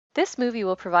This movie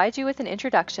will provide you with an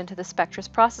introduction to the Spectrus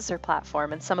Processor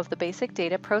platform and some of the basic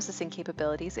data processing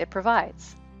capabilities it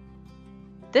provides.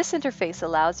 This interface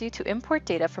allows you to import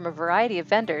data from a variety of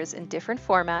vendors in different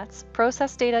formats,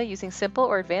 process data using simple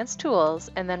or advanced tools,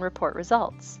 and then report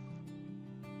results.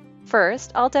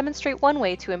 First, I'll demonstrate one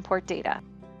way to import data.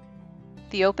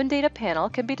 The Open Data panel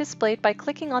can be displayed by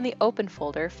clicking on the Open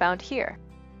folder found here.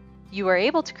 You are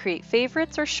able to create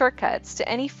favorites or shortcuts to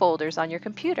any folders on your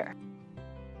computer.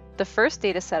 The first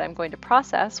dataset I'm going to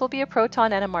process will be a Proton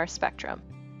Nmr spectrum,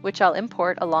 which I'll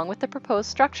import along with the proposed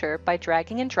structure by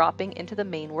dragging and dropping into the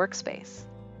main workspace.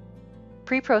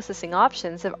 Pre-processing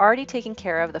options have already taken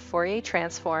care of the Fourier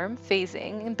transform,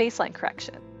 phasing, and baseline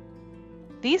correction.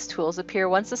 These tools appear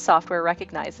once the software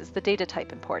recognizes the data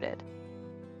type imported.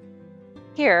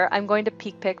 Here, I'm going to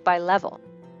peak pick by level.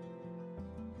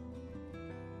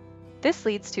 This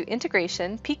leads to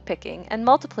integration, peak picking, and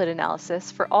multiplet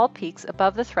analysis for all peaks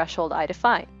above the threshold I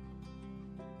define.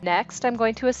 Next, I'm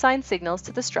going to assign signals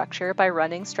to the structure by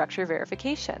running structure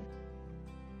verification.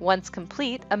 Once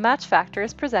complete, a match factor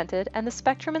is presented and the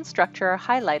spectrum and structure are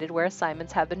highlighted where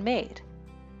assignments have been made.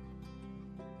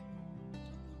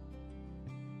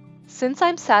 Since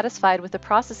I'm satisfied with the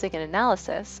processing and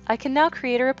analysis, I can now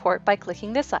create a report by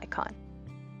clicking this icon.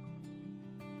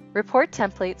 Report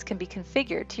templates can be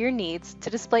configured to your needs to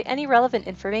display any relevant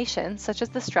information such as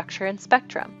the structure and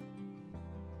spectrum.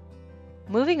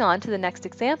 Moving on to the next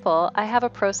example, I have a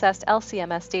processed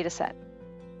LC-MS dataset.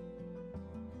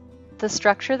 The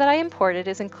structure that I imported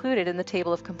is included in the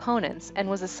table of components and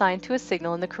was assigned to a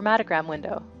signal in the chromatogram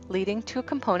window, leading to a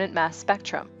component mass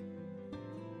spectrum.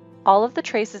 All of the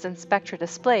traces and spectra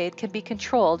displayed can be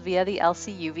controlled via the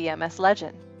LC-UV-MS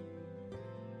legend.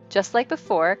 Just like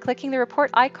before, clicking the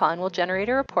report icon will generate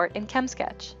a report in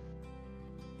ChemSketch.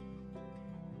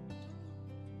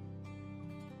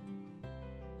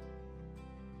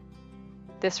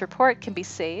 This report can be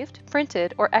saved,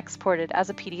 printed, or exported as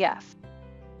a PDF.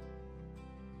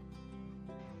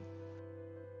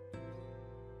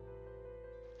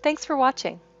 Thanks for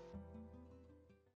watching.